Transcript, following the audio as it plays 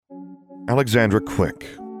Alexandra Quick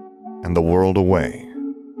and the World Away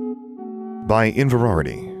by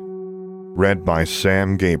Inverarity. Read by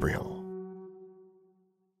Sam Gabriel.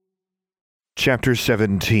 Chapter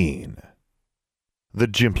 17. The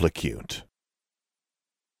Jimplicute.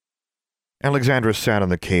 Alexandra sat on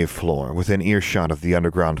the cave floor, within earshot of the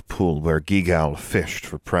underground pool where Gigal fished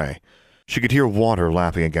for prey. She could hear water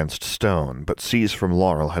lapping against stone, but Seas from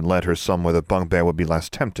Laurel had led her somewhere the bugbear would be less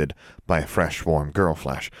tempted by fresh, warm girl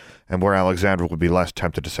flesh, and where Alexandra would be less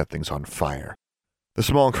tempted to set things on fire. The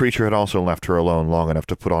small creature had also left her alone long enough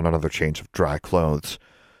to put on another change of dry clothes.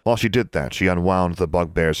 While she did that, she unwound the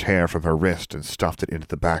bugbear's hair from her wrist and stuffed it into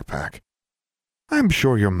the backpack. "I'm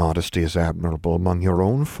sure your modesty is admirable among your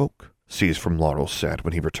own folk," Seas from Laurel said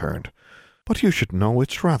when he returned. "But you should know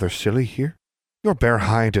it's rather silly here. Your bare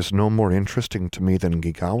hide is no more interesting to me than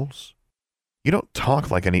Gigal's." "You don't talk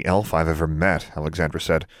like any elf I've ever met," Alexandra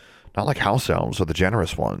said. "Not like house elves or the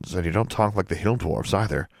generous ones, and you don't talk like the hill dwarfs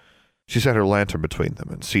either." She set her lantern between them,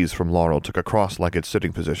 and Seas from Laurel took a cross-legged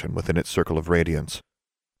sitting position within its circle of radiance.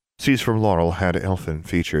 Seas from Laurel had elfin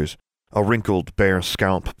features, a wrinkled, bare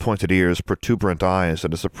scalp, pointed ears, protuberant eyes,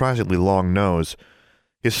 and a surprisingly long nose.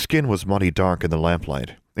 His skin was muddy dark in the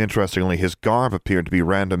lamplight. Interestingly, his garb appeared to be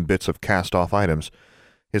random bits of cast-off items.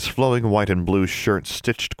 His flowing white and blue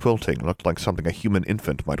shirt-stitched quilting looked like something a human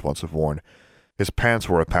infant might once have worn. His pants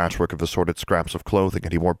were a patchwork of assorted scraps of clothing,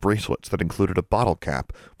 and he wore bracelets that included a bottle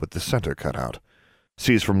cap with the center cut out.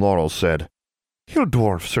 Seas from Laurel said, "Hill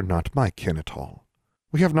dwarfs are not my kin at all.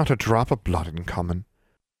 We have not a drop of blood in common.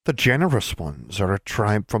 The generous ones are a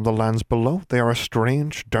tribe from the lands below. They are a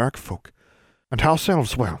strange, dark folk. And house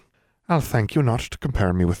elves, well, I'll thank you not to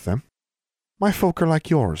compare me with them. My folk are like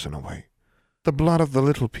yours in a way. The blood of the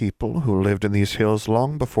little people who lived in these hills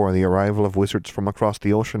long before the arrival of wizards from across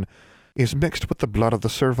the ocean is mixed with the blood of the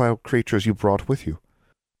servile creatures you brought with you.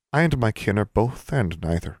 I and my kin are both and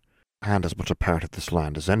neither, and as much a part of this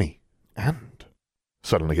land as any. And—"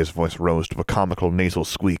 Suddenly his voice rose to a comical nasal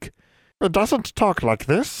squeak. "It doesn't talk like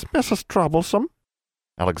this, Mrs. Troublesome."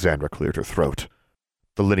 Alexandra cleared her throat.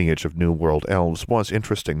 The lineage of New World elves was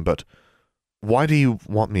interesting, but why do you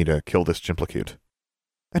want me to kill this Jimplicute?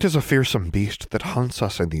 "It is a fearsome beast that hunts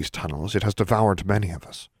us in these tunnels. It has devoured many of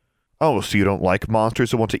us." "Oh, so you don't like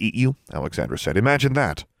monsters who want to eat you?" Alexandra said. "Imagine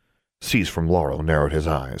that." Seas from Laurel narrowed his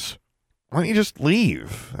eyes. "Why don't you just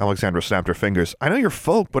leave?" Alexandra snapped her fingers. "I know you're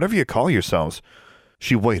folk, whatever you call yourselves."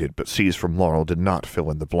 She waited, but Seas from Laurel did not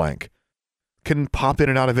fill in the blank. "Can pop in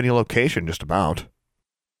and out of any location, just about."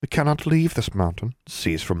 "We cannot leave this mountain,"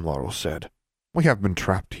 Seas from Laurel said. "We have been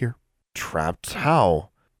trapped here." "Trapped? How?"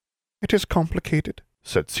 "It is complicated,"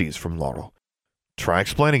 said Seas from Laurel. "Try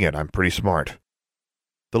explaining it. I'm pretty smart."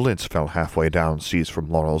 The lids fell halfway down Seas from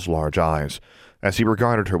Laurel's large eyes, as he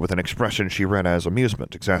regarded her with an expression she read as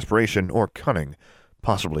amusement, exasperation, or cunning,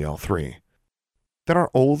 possibly all three. "There are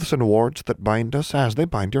oaths and wards that bind us as they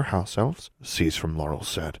bind your house elves," Seas from Laurel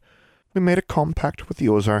said. "We made a compact with the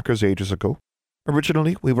Ozarkers ages ago.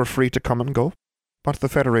 Originally, we were free to come and go, but the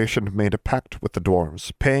Federation made a pact with the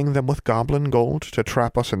dwarves, paying them with goblin gold to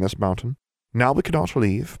trap us in this mountain. Now we cannot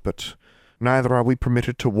leave, but neither are we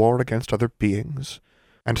permitted to war against other beings,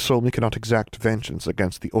 and so we cannot exact vengeance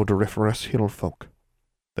against the odoriferous hill folk."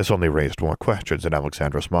 This only raised more questions in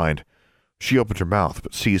Alexandra's mind. She opened her mouth,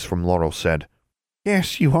 but Seas from Laurel said,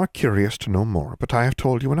 "Yes, you are curious to know more, but I have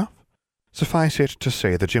told you enough. Suffice it to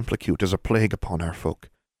say the Jimplicute is a plague upon our folk,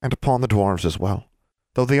 and upon the dwarves as well,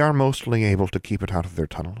 though they are mostly able to keep it out of their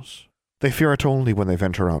tunnels. They fear it only when they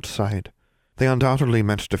venture outside. They undoubtedly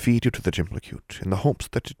meant to feed you to the Jimplicute, in the hopes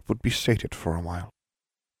that it would be sated for a while."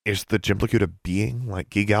 "Is the Jimplicute a being, like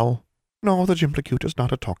Gigal?" "No, the Jimplicute is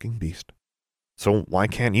not a talking beast." "So why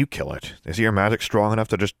can't you kill it? Is your magic strong enough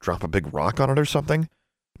to just drop a big rock on it or something?"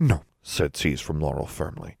 "No," said Seas from Laurel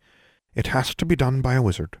firmly. "It has to be done by a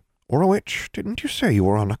wizard. Or a witch. Didn't you say you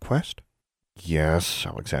were on a quest?" "Yes,"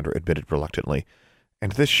 Alexandra admitted reluctantly,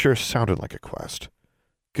 "and this sure sounded like a quest.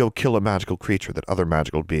 Go kill a magical creature that other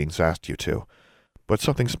magical beings asked you to. But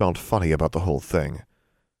something smelled funny about the whole thing.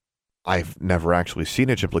 I've never actually seen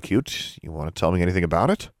a Jimplicute. You want to tell me anything about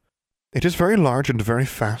it?" "It is very large and very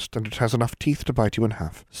fast, and it has enough teeth to bite you in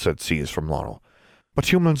half," said Seas from Laurel.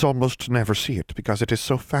 "But humans almost never see it, because it is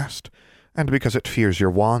so fast, and because it fears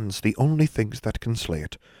your wands, the only things that can slay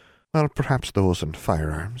it. Well, perhaps those and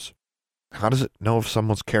firearms." "How does it know if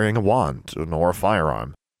someone's carrying a wand, or a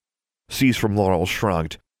firearm?" Seas from Laurel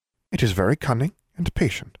shrugged. "It is very cunning and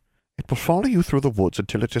patient. It will follow you through the woods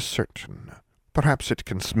until it is certain. Perhaps it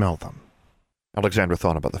can smell them." Alexandra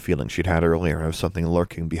thought about the feeling she'd had earlier of something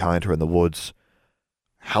lurking behind her in the woods.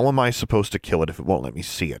 "How am I supposed to kill it if it won't let me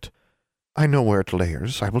see it?" I know where it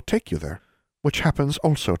layers. I will take you there, which happens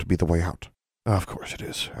also to be the way out. Of course it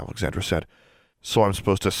is, Alexandra said. So I'm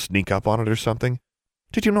supposed to sneak up on it or something?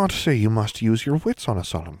 Did you not say you must use your wits on a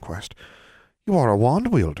solemn quest? You are a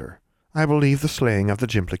wand wielder. I will leave the slaying of the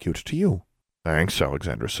Jimplicute to you. Thanks,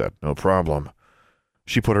 Alexandra said. No problem.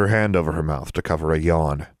 She put her hand over her mouth to cover a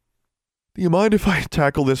yawn. Do you mind if I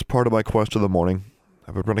tackle this part of my quest in the morning?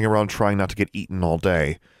 I've been running around trying not to get eaten all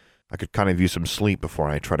day. I could kind of use some sleep before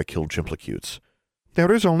I try to kill Jimplicutes.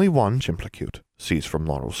 There is only one Jimplicute, Cease from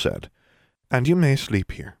Laurel said, and you may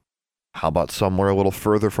sleep here. How about somewhere a little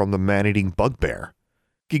further from the man-eating bugbear?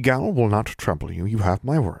 Gigal will not trouble you, you have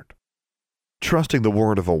my word. Trusting the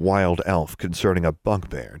word of a wild elf concerning a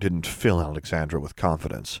bugbear didn't fill Alexandra with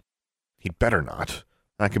confidence. He'd better not.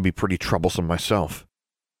 I can be pretty troublesome myself.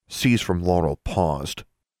 Cease from Laurel paused.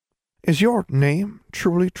 Is your name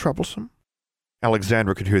truly troublesome?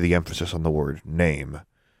 Alexandra could hear the emphasis on the word name.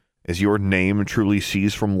 Is your name truly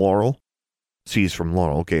Cease from Laurel? Cease from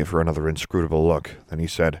Laurel gave her another inscrutable look. Then he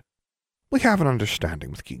said, We have an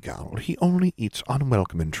understanding with Gigal. He only eats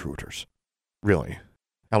unwelcome intruders. Really?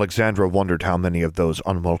 Alexandra wondered how many of those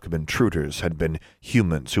unwelcome intruders had been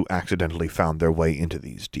humans who accidentally found their way into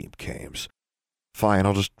these deep caves. Fine,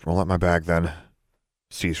 I'll just roll out my bag then.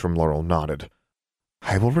 Cease from Laurel nodded.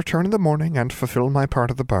 I will return in the morning and fulfill my part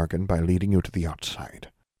of the bargain by leading you to the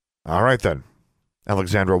outside. All right, then.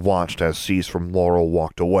 Alexandra watched as Cease from Laurel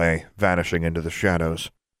walked away, vanishing into the shadows.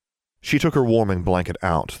 She took her warming blanket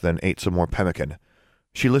out, then ate some more pemmican.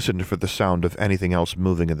 She listened for the sound of anything else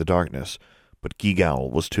moving in the darkness, but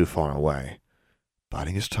Gigal was too far away.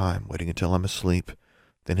 Biding his time, waiting until I'm asleep,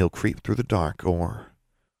 then he'll creep through the dark, or...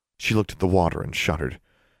 She looked at the water and shuddered,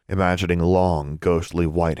 imagining long, ghostly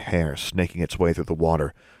white hair snaking its way through the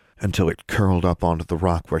water until it curled up onto the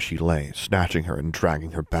rock where she lay, snatching her and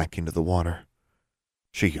dragging her back into the water.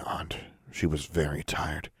 She yawned. She was very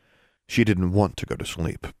tired. She didn't want to go to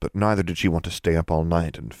sleep, but neither did she want to stay up all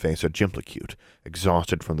night and face a Jimplicute,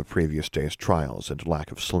 exhausted from the previous day's trials and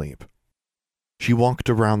lack of sleep. She walked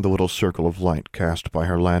around the little circle of light cast by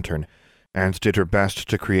her lantern, and did her best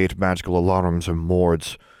to create magical alarms and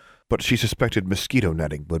wards, but she suspected mosquito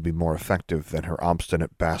netting would be more effective than her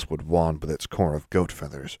obstinate basswood wand with its core of goat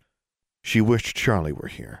feathers. She wished Charlie were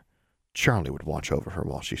here. Charlie would watch over her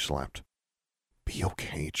while she slept. Be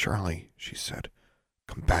okay, Charlie, she said.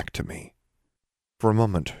 Come back to me. For a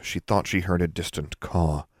moment, she thought she heard a distant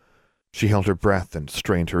caw. She held her breath and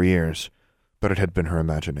strained her ears, but it had been her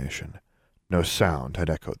imagination. No sound had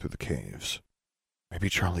echoed through the caves. Maybe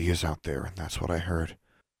Charlie is out there, and that's what I heard.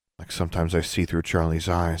 Like sometimes I see through Charlie's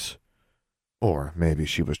eyes. Or maybe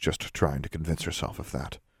she was just trying to convince herself of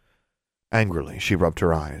that. Angrily, she rubbed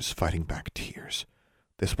her eyes, fighting back tears.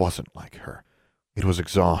 This wasn't like her. It was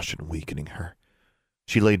exhaustion weakening her.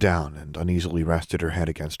 She lay down and uneasily rested her head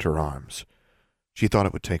against her arms. She thought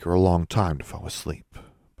it would take her a long time to fall asleep,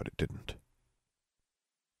 but it didn't.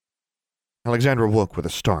 Alexandra woke with a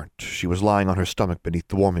start. She was lying on her stomach beneath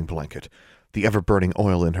the warming blanket. The ever-burning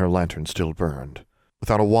oil in her lantern still burned.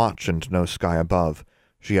 Without a watch and no sky above,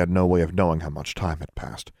 she had no way of knowing how much time had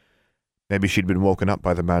passed. Maybe she'd been woken up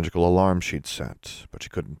by the magical alarm she'd set, but she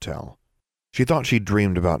couldn't tell. She thought she'd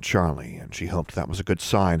dreamed about Charlie, and she hoped that was a good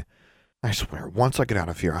sign. I swear, once I get out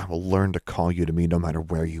of here, I will learn to call you to me no matter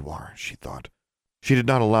where you are, she thought. She did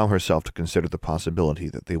not allow herself to consider the possibility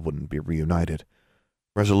that they wouldn't be reunited.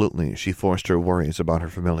 Resolutely, she forced her worries about her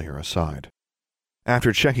familiar aside.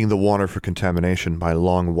 After checking the water for contamination by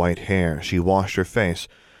long white hair, she washed her face,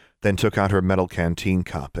 then took out her metal canteen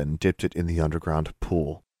cup and dipped it in the underground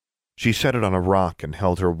pool. She set it on a rock and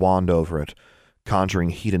held her wand over it, conjuring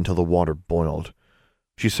heat until the water boiled.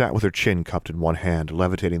 She sat with her chin cupped in one hand,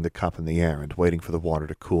 levitating the cup in the air and waiting for the water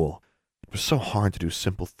to cool. It was so hard to do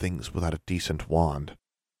simple things without a decent wand.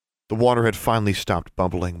 The water had finally stopped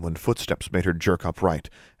bubbling when footsteps made her jerk upright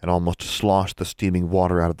and almost sloshed the steaming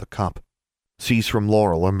water out of the cup. Cease from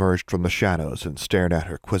Laurel emerged from the shadows and stared at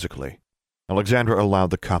her quizzically. Alexandra allowed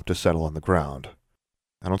the cup to settle on the ground.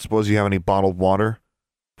 I don't suppose you have any bottled water?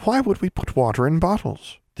 Why would we put water in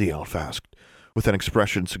bottles? The elf asked, with an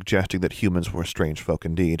expression suggesting that humans were strange folk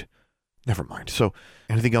indeed. Never mind. So,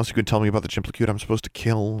 anything else you can tell me about the Jimplicute I'm supposed to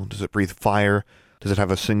kill? Does it breathe fire? Does it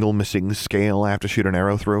have a single missing scale I have to shoot an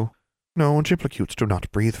arrow through? No, Jimplicutes do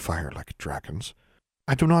not breathe fire like dragons.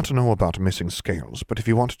 I do not know about missing scales, but if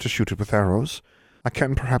you want to shoot it with arrows, I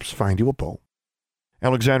can perhaps find you a bow.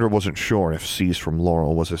 Alexandra wasn't sure if Cease from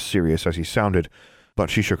Laurel was as serious as he sounded, but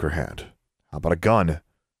she shook her head. How about a gun?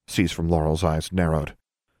 Cease from Laurel's eyes narrowed.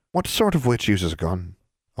 What sort of witch uses a gun?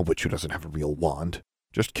 A witch who doesn't have a real wand.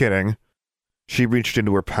 Just kidding. She reached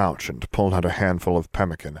into her pouch and pulled out a handful of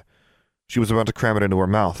pemmican. She was about to cram it into her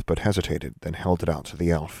mouth, but hesitated, then held it out to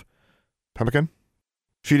the elf. Pemmican?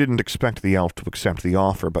 She didn't expect the elf to accept the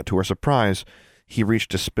offer, but to her surprise, he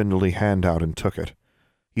reached a spindly hand out and took it.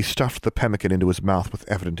 He stuffed the pemmican into his mouth with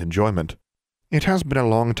evident enjoyment. It has been a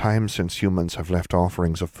long time since humans have left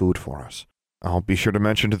offerings of food for us. I'll be sure to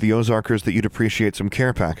mention to the Ozarkers that you'd appreciate some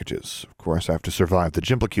care packages. Of course, I have to survive the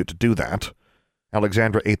Jimplicute to do that.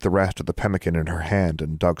 Alexandra ate the rest of the pemmican in her hand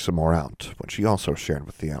and dug some more out, which she also shared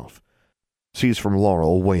with the elf. Seas from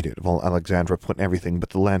Laurel waited while Alexandra put everything but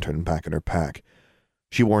the lantern back in her pack.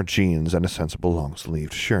 She wore jeans and a sensible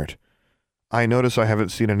long-sleeved shirt. I notice I haven't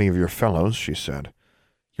seen any of your fellows, she said.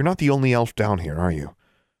 You're not the only elf down here, are you?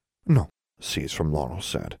 No, Seas from Laurel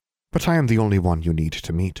said, but I am the only one you need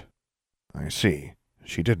to meet. I see.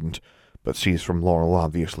 She didn't, but Seas from Laurel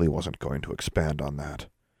obviously wasn't going to expand on that.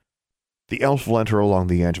 The elf led her along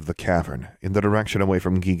the edge of the cavern, in the direction away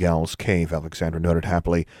from Gigal's cave, Alexandra noted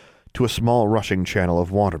happily, to a small rushing channel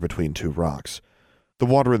of water between two rocks. The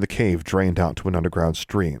water in the cave drained out to an underground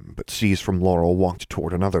stream, but Seas from Laurel walked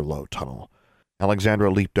toward another low tunnel. Alexandra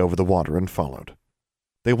leaped over the water and followed.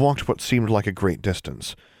 They walked what seemed like a great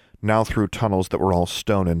distance, now through tunnels that were all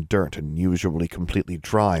stone and dirt and usually completely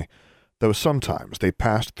dry, though sometimes they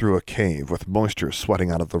passed through a cave with moisture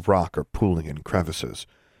sweating out of the rock or pooling in crevices.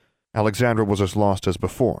 Alexandra was as lost as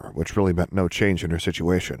before, which really meant no change in her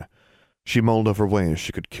situation. She mulled over ways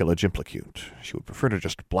she could kill a Jimplicute. She would prefer to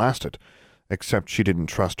just blast it, except she didn't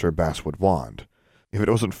trust her basswood wand. If it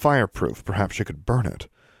wasn't fireproof, perhaps she could burn it.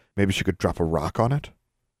 Maybe she could drop a rock on it?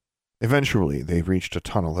 Eventually, they reached a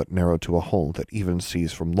tunnel that narrowed to a hole that even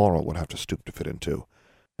Seas from Laurel would have to stoop to fit into.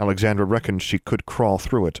 Alexandra reckoned she could crawl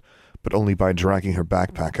through it, but only by dragging her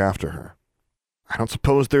backpack after her. I don't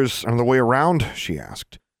suppose there's another way around? She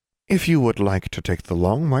asked. If you would like to take the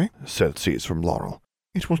long way, said Seas from Laurel.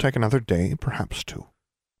 It will take another day, perhaps two.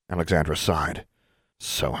 Alexandra sighed.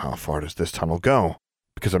 So how far does this tunnel go?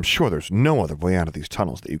 Because I'm sure there's no other way out of these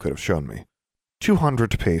tunnels that you could have shown me.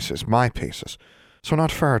 200 paces, my paces, so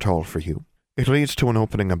not far at all for you. It leads to an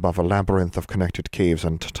opening above a labyrinth of connected caves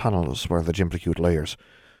and tunnels where the Jimplicute layers.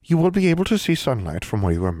 You will be able to see sunlight from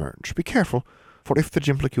where you emerge. Be careful, for if the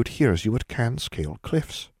Jimplicute hears you, it can scale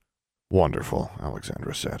cliffs. Wonderful,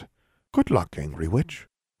 Alexandra said. Good luck, Angry Witch.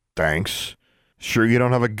 Thanks. Sure you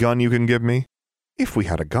don't have a gun you can give me? If we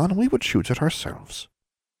had a gun, we would shoot it ourselves.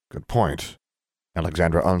 Good point.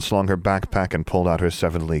 Alexandra unslung her backpack and pulled out her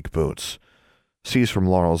 7-league boots. Seas from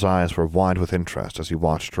Laurel's eyes were wide with interest as he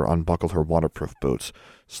watched her unbuckle her waterproof boots,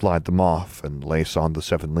 slide them off, and lace on the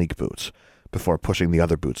 7-league boots, before pushing the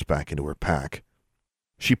other boots back into her pack.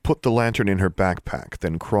 She put the lantern in her backpack,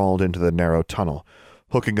 then crawled into the narrow tunnel,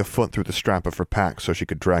 hooking a foot through the strap of her pack so she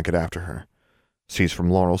could drag it after her. Seas from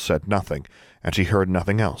Laurel said nothing, and she heard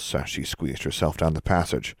nothing else as she squeezed herself down the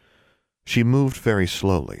passage. She moved very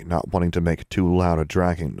slowly, not wanting to make too loud a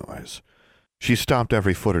dragging noise. She stopped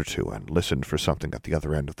every foot or two and listened for something at the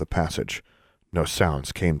other end of the passage. No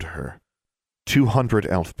sounds came to her. 200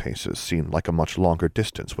 elf paces seemed like a much longer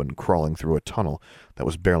distance when crawling through a tunnel that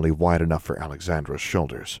was barely wide enough for Alexandra's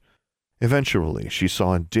shoulders. Eventually, she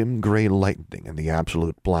saw a dim gray lightning in the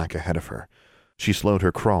absolute black ahead of her. She slowed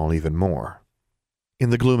her crawl even more. In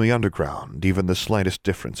the gloomy underground, even the slightest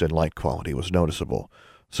difference in light quality was noticeable,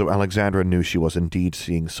 so Alexandra knew she was indeed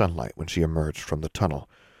seeing sunlight when she emerged from the tunnel.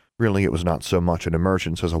 Really, it was not so much an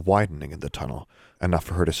emergence as a widening in the tunnel, enough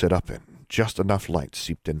for her to sit up in. Just enough light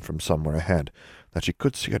seeped in from somewhere ahead that she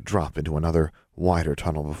could see a drop into another, wider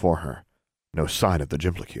tunnel before her. No sign of the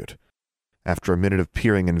Jimplicute. After a minute of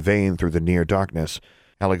peering in vain through the near darkness,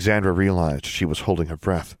 Alexandra realized she was holding her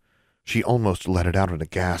breath. She almost let it out in a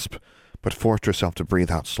gasp, but forced herself to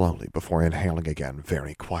breathe out slowly before inhaling again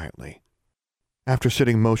very quietly. After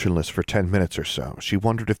sitting motionless for 10 minutes or so, she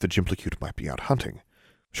wondered if the Jimplicute might be out hunting.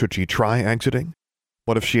 Should she try exiting?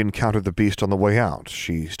 What if she encountered the beast on the way out?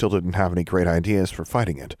 She still didn't have any great ideas for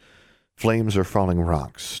fighting it. Flames or falling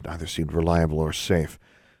rocks, neither seemed reliable or safe.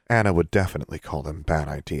 Anna would definitely call them bad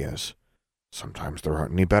ideas. Sometimes there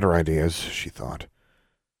aren't any better ideas, she thought.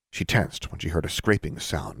 She tensed when she heard a scraping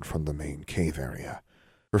sound from the main cave area.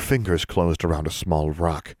 Her fingers closed around a small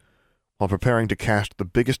rock. While preparing to cast the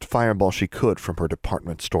biggest fireball she could from her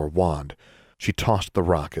department store wand, she tossed the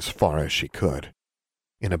rock as far as she could.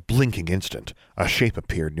 In a blinking instant, a shape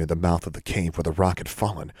appeared near the mouth of the cave where the rock had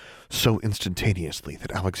fallen, so instantaneously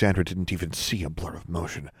that Alexandra didn't even see a blur of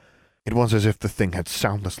motion. It was as if the thing had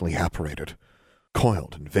soundlessly apparated.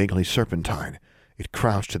 Coiled and vaguely serpentine, it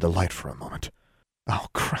crouched to the light for a moment. Oh,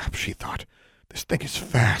 crap, she thought. This thing is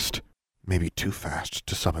fast. Maybe too fast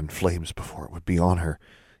to summon flames before it would be on her,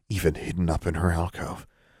 even hidden up in her alcove.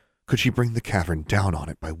 Could she bring the cavern down on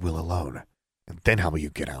it by will alone? And then how will you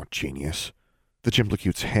get out, genius? The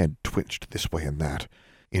Gimplicute's head twitched this way and that,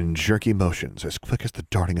 in jerky motions as quick as the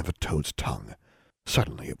darting of a toad's tongue.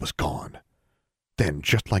 Suddenly it was gone. Then,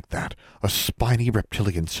 just like that, a spiny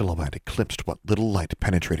reptilian silhouette eclipsed what little light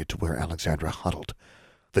penetrated to where Alexandra huddled.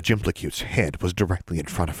 The Gimplicute's head was directly in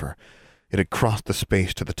front of her. It had crossed the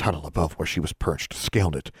space to the tunnel above where she was perched,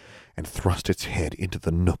 scaled it, and thrust its head into the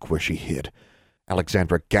nook where she hid.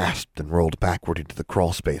 Alexandra gasped and rolled backward into the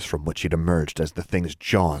crawl space from which she'd emerged as the thing's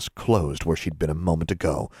jaws closed where she'd been a moment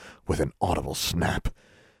ago with an audible snap.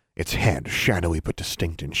 Its head, shadowy but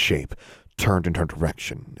distinct in shape, turned in her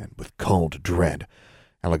direction, and with cold dread,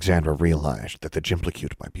 Alexandra realized that the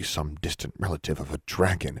Gimplicute might be some distant relative of a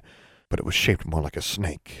dragon, but it was shaped more like a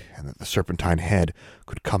snake, and that the serpentine head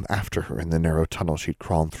could come after her in the narrow tunnel she'd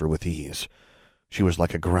crawled through with ease. She was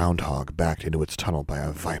like a groundhog backed into its tunnel by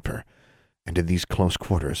a viper, and in these close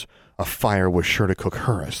quarters, a fire was sure to cook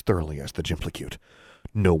her as thoroughly as the Gimplicute.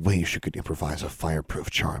 No way she could improvise a fireproof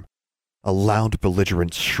charm. A loud,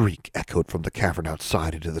 belligerent shriek echoed from the cavern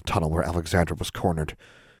outside into the tunnel where Alexandra was cornered.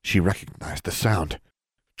 She recognized the sound.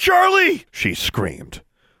 "Charlie!" she screamed.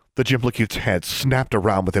 The Gimplicute's head snapped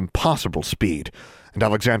around with impossible speed, and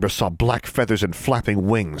Alexandra saw black feathers and flapping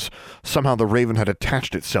wings. Somehow the raven had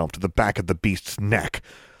attached itself to the back of the beast's neck.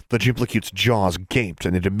 The Gimplicute's jaws gaped,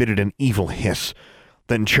 and it emitted an evil hiss.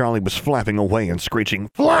 Then Charlie was flapping away and screeching,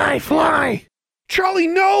 "Fly, fly!" "Charlie,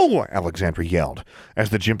 no!" Alexandra yelled, as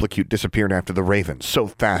the Gimplicute disappeared after the raven, so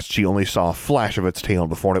fast she only saw a flash of its tail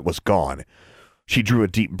before it was gone. She drew a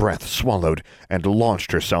deep breath, swallowed, and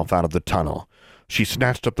launched herself out of the tunnel. She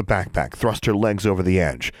snatched up the backpack, thrust her legs over the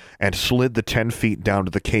edge, and slid the 10 feet down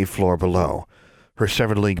to the cave floor below. Her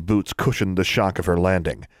 7-league boots cushioned the shock of her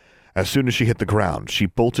landing. As soon as she hit the ground, she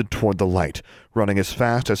bolted toward the light, running as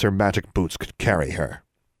fast as her magic boots could carry her.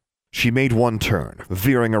 She made one turn,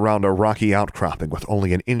 veering around a rocky outcropping with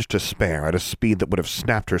only an inch to spare at a speed that would have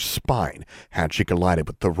snapped her spine had she collided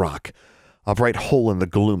with the rock. A bright hole in the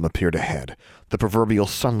gloom appeared ahead, the proverbial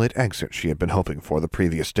sunlit exit she had been hoping for the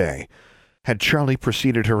previous day. Had Charlie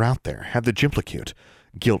preceded her out there? Had the Gimplicute?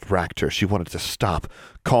 Guilt racked her. She wanted to stop,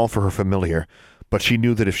 call for her familiar, but she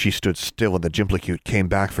knew that if she stood still and the Gimplicute came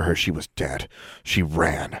back for her, she was dead. She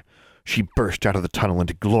ran. She burst out of the tunnel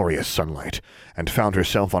into glorious sunlight, and found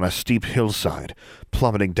herself on a steep hillside,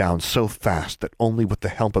 plummeting down so fast that only with the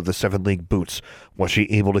help of the 7-league boots was she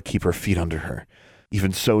able to keep her feet under her.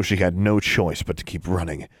 Even so, she had no choice but to keep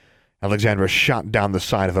running. Alexandra shot down the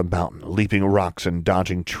side of a mountain, leaping rocks and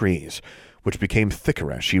dodging trees, which became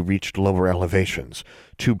thicker as she reached lower elevations,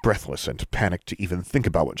 too breathless and panicked to even think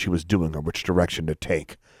about what she was doing or which direction to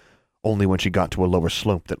take. Only when she got to a lower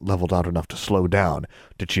slope that leveled out enough to slow down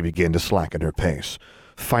did she begin to slacken her pace,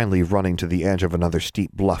 finally running to the edge of another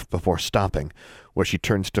steep bluff before stopping, where she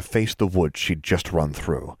turns to face the woods she'd just run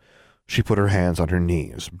through. She put her hands on her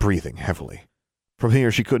knees, breathing heavily. From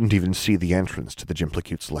here she couldn't even see the entrance to the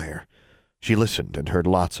Gimplicute's lair. She listened and heard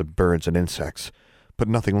lots of birds and insects, but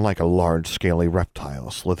nothing like a large, scaly reptile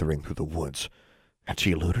slithering through the woods. Had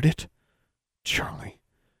she eluded it? Charlie.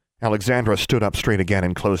 Alexandra stood up straight again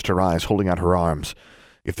and closed her eyes, holding out her arms.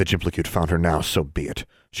 If the Gimplicute found her now, so be it.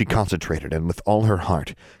 She concentrated and with all her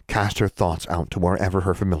heart cast her thoughts out to wherever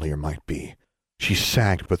her familiar might be. She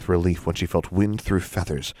sagged with relief when she felt wind through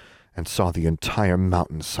feathers and saw the entire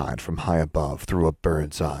mountainside from high above through a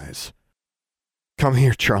bird's eyes. "Come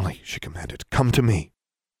here, Charlie," she commanded. "Come to me."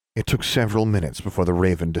 It took several minutes before the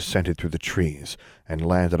raven descended through the trees and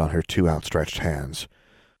landed on her 2 outstretched hands.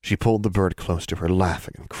 She pulled the bird close to her,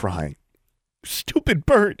 laughing and crying. "Stupid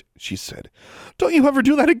bird," she said. "Don't you ever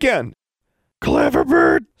do that again." "Clever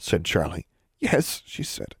bird," said Charlie. "Yes," she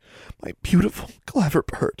said. "My beautiful, clever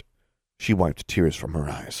bird." She wiped tears from her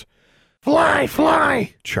eyes. "Fly,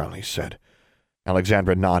 fly," Charlie said.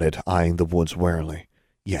 Alexandra nodded, eyeing the woods warily.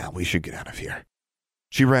 "Yeah, we should get out of here."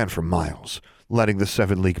 She ran for miles, letting the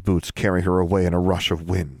 7-league boots carry her away in a rush of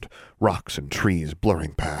wind, rocks and trees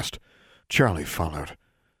blurring past. Charlie followed.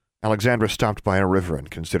 Alexandra stopped by a river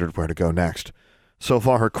and considered where to go next. So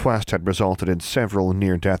far her quest had resulted in several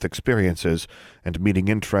near-death experiences and meeting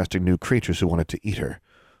interesting new creatures who wanted to eat her.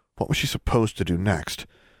 What was she supposed to do next?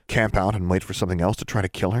 Camp out and wait for something else to try to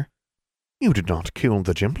kill her? "You did not kill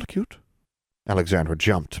the Gimplicute." Alexandra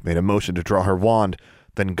jumped, made a motion to draw her wand,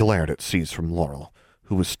 then glared at Cease from Laurel,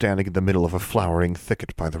 who was standing in the middle of a flowering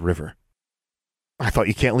thicket by the river. "I thought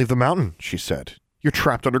you can't leave the mountain," she said. "You're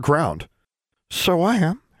trapped underground." "So I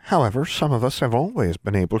am. However, some of us have always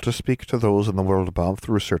been able to speak to those in the world above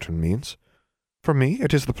through certain means. For me,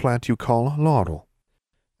 it is the plant you call laurel."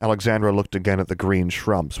 Alexandra looked again at the green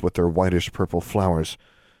shrubs with their whitish-purple flowers.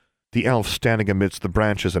 The elf standing amidst the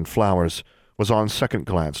branches and flowers was on second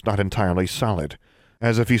glance not entirely solid,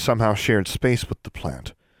 as if he somehow shared space with the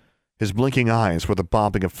plant. His blinking eyes were the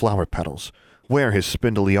bobbing of flower petals. Where his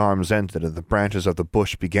spindly arms ended and the branches of the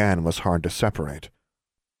bush began was hard to separate.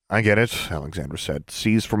 "I get it," Alexandra said.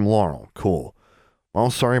 "Seeds from Laurel. Cool.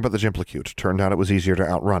 Well, sorry about the Jimplicute. Turned out it was easier to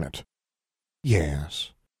outrun it."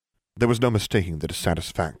 "Yes." There was no mistaking the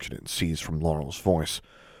dissatisfaction in Seeds from Laurel's voice,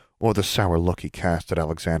 or the sour look he cast at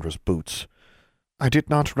Alexandra's boots. "I did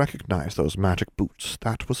not recognize those magic boots.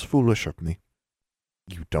 That was foolish of me."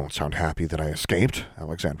 "You don't sound happy that I escaped,"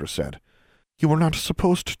 Alexandra said. "You were not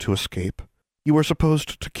supposed to escape. You were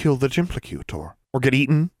supposed to kill the Jimplicute, or get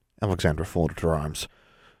eaten." Alexandra folded her arms.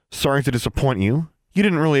 "Sorry to disappoint you. You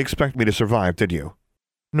didn't really expect me to survive, did you?"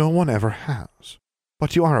 "No one ever has.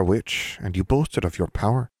 But you are a witch, and you boasted of your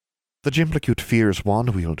power. The Jimplicute fears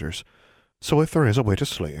wand wielders, so if there is a way to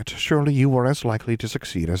slay it, surely you were as likely to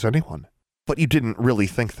succeed as anyone. But you didn't really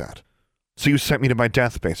think that. So you sent me to my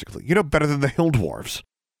death, basically. You know better than the hill dwarves."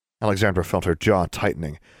 Alexandra felt her jaw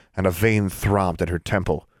tightening, and a vein throbbed at her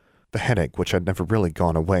temple. The headache, which had never really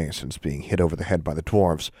gone away since being hit over the head by the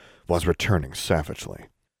dwarves, was returning savagely.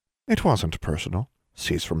 "It wasn't personal,"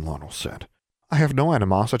 Seeds from Laurel said. "I have no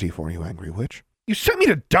animosity for you, angry witch." "You sent me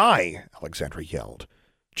to die!" Alexandra yelled.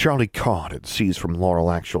 Charlie cawed, and Seeds from Laurel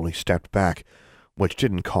actually stepped back, which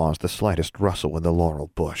didn't cause the slightest rustle in the laurel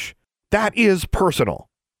bush. "That is personal!"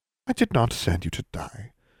 "I did not send you to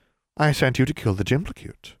die. I sent you to kill the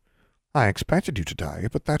Jimplicute. I expected you to die,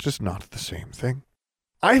 but that is not the same thing."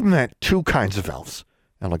 "I've met two kinds of elves,"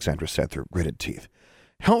 Alexandra said through gritted teeth.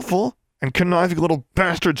 "Helpful and conniving little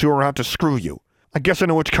bastards who are out to screw you. I guess I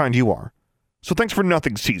know which kind you are. So thanks for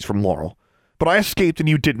nothing, Seeds from Laurel. But I escaped and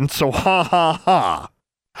you didn't, so ha ha ha!"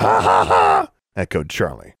 "Ha ha ha!" echoed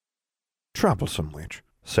Charlie. "Troublesome witch,"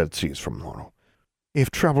 said Seeds from Laurel.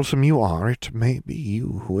 "If troublesome you are, it may be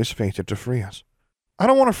you who is fated to free us." "I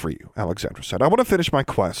don't want to free you," Alexandra said. "I want to finish my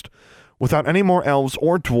quest without any more elves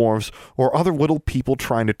or dwarves or other little people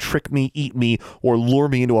trying to trick me, eat me, or lure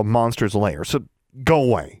me into a monster's lair. So go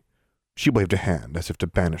away." She waved a hand as if to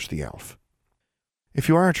banish the elf. "If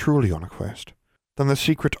you are truly on a quest, then the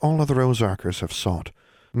secret all other Ozarkers have sought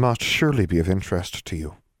must surely be of interest to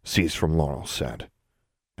you," Seeds from Laurel said.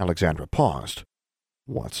 Alexandra paused.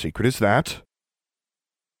 "What secret is that?"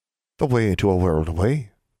 "The way to a world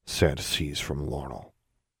away," said Seeds from Laurel.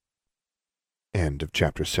 End of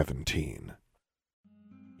chapter 17.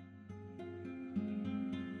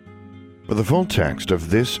 For the full text of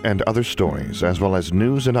this and other stories, as well as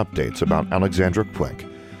news and updates about Alexandra Quick,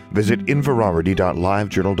 visit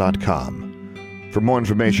Inverarity.livejournal.com. For more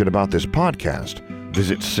information about this podcast,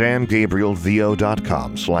 visit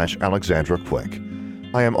samgabrielvo.com/Alexandra Quick.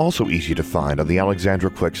 I am also easy to find on the Alexandra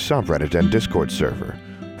Quick subreddit and Discord server,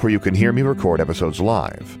 where you can hear me record episodes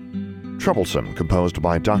live. Troublesome, composed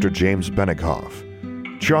by Dr. James Benighoff.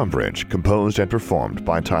 Charmbridge, composed and performed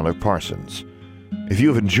by Tyler Parsons. If you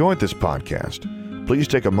have enjoyed this podcast, please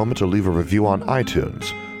take a moment to leave a review on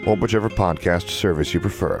iTunes or whichever podcast service you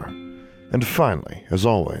prefer. And finally, as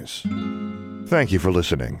always, thank you for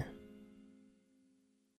listening.